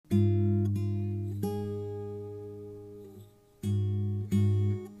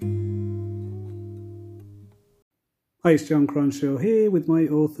Hi, it's John Cronshaw here with my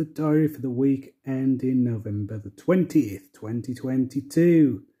author diary for the week ending November the 20th,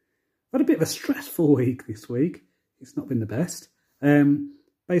 2022. I've had a bit of a stressful week this week. It's not been the best.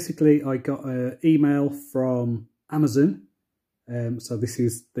 Basically, I got an email from Amazon. So this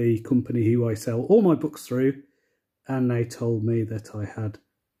is the company who I sell all my books through. And they told me that I had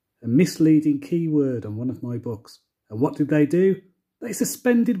a misleading keyword on one of my books. And what did they do? They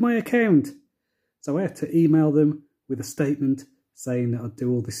suspended my account. So I had to email them with a statement saying that I'd do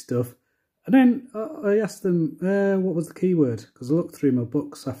all this stuff. And then I asked them, what was the keyword? Because I looked through my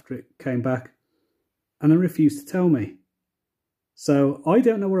books after it came back and they refused to tell me. So I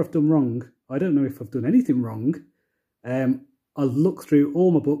don't know where I've done wrong. I don't know if I've done anything wrong. I looked through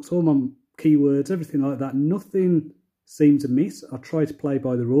all my books, all my keywords, everything like that. Nothing seems amiss. I try to play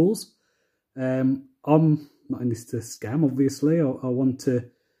by the rules. I'm not in this to scam, obviously. I want to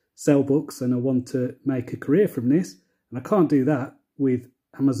sell books and I want to make a career from this. And I can't do that with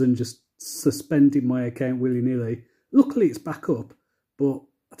Amazon just suspending my account willy-nilly. Luckily, it's back up. But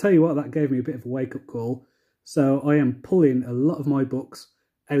I tell you what, that gave me a bit of a wake-up call. So I am pulling a lot of my books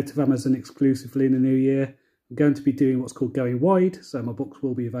out of Amazon exclusively in the new year. I'm going to be doing what's called going wide. So my books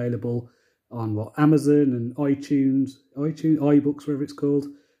will be available on Amazon and iTunes, iBooks, whatever it's called,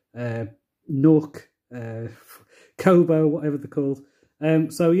 Nook, Kobo, whatever they're called.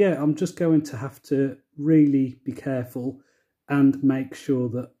 So yeah, I'm just going to have to really be careful and make sure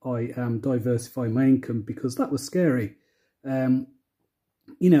that I am diversifying my income, because that was scary. And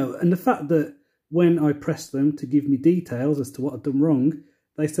the fact that when I pressed them to give me details as to what I'd done wrong,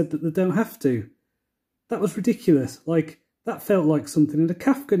 they said that they don't have to. That was ridiculous. Like, that felt like something in a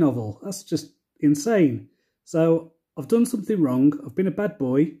Kafka novel. That's just insane. So I've done something wrong. I've been a bad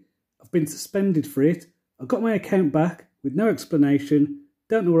boy. I've been suspended for it. I got my account back with no explanation.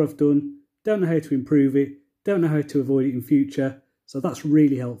 Don't know what I've done. Don't know how to improve it. Don't know how to avoid it in future. So that's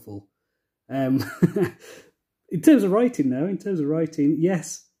really helpful. In terms of writing,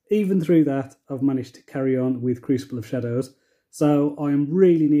 yes, even through that, I've managed to carry on with Crucible of Shadows. So I am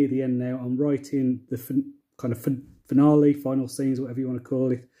really near the end now. I'm writing the finale, final scenes, whatever you want to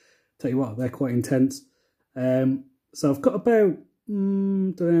call it. Tell you what, they're quite intense. So I've got about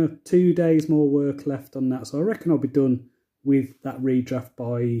 2 days more work left on that. So I reckon I'll be done with that redraft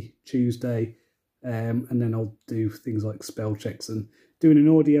by Tuesday. And then I'll do things like spell checks and doing an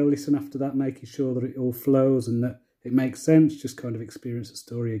audio listen after that, making sure that it all flows and that it makes sense, just kind of experience the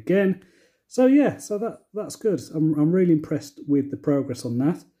story again. So yeah, so that's good. I'm really impressed with the progress on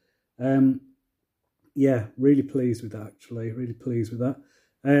that. Yeah, really pleased with that, actually. Really pleased with that.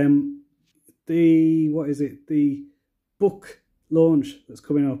 The book launch that's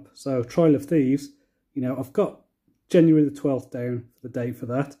coming up. So Trial of Thieves, I've got January the 12th down for the date for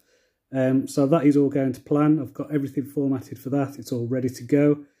that. So that is all going to plan. I've got everything formatted for that. It's all ready to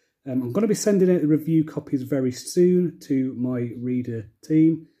go. I'm going to be sending out the review copies very soon to my reader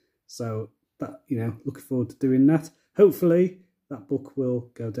team. So that, looking forward to doing that. Hopefully that book will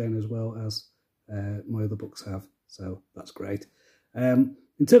go down as well as my other books have. So that's great. In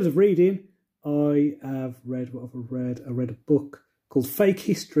terms of reading, I have read, what have I read? I read a book called Fake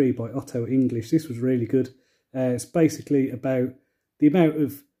History by Otto English. This was really good. It's basically about the amount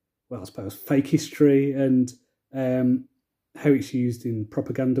of, I suppose, fake history and how it's used in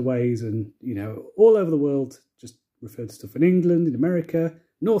propaganda ways and, all over the world. Just referred to stuff in England, in America,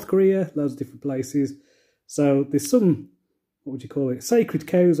 North Korea, loads of different places. So there's some, what would you call it, sacred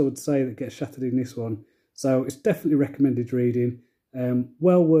cows, I would say, that get shattered in this one. So it's definitely recommended reading.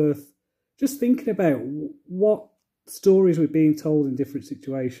 Well worth just thinking about what stories we're being told in different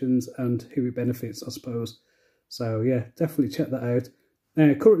situations and who it benefits, I suppose. So yeah, definitely check that out.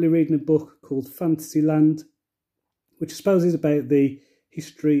 Currently reading a book called Fantasyland, which I suppose is about the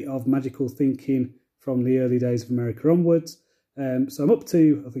history of magical thinking from the early days of America onwards. So I'm up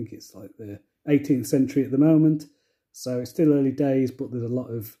to, I think it's like the 18th century at the moment. So it's still early days, but there's a lot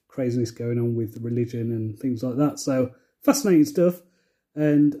of craziness going on with religion and things like that. So fascinating stuff.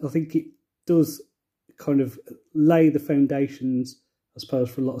 And I think it does kind of lay the foundations, I suppose,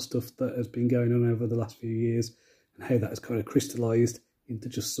 for a lot of stuff that has been going on over the last few years and how that has kind of crystallised into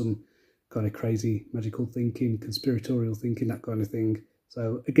just some kind of crazy magical thinking, conspiratorial thinking, that kind of thing.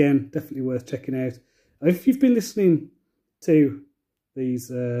 So again, definitely worth checking out. If you've been listening to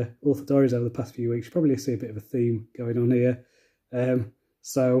these author diaries over the past few weeks, you probably see a bit of a theme going on here.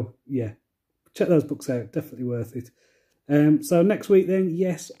 So yeah, check those books out, definitely worth it. So next week then,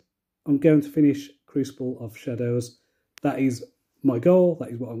 yes, I'm going to finish Crucible of Shadows. That is my goal, that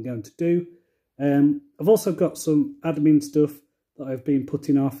is what I'm going to do. I've also got some admin stuff that I've been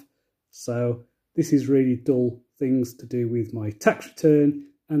putting off. So This is really dull things to do with my tax return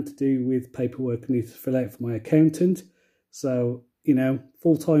and to do with paperwork I need to fill out for my accountant. So, you know,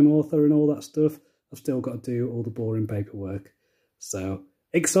 full-time author and all that stuff, I've still got to do all the boring paperwork. So,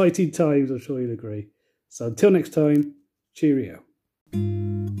 exciting times, I'm sure you'll agree. So until next time, cheerio.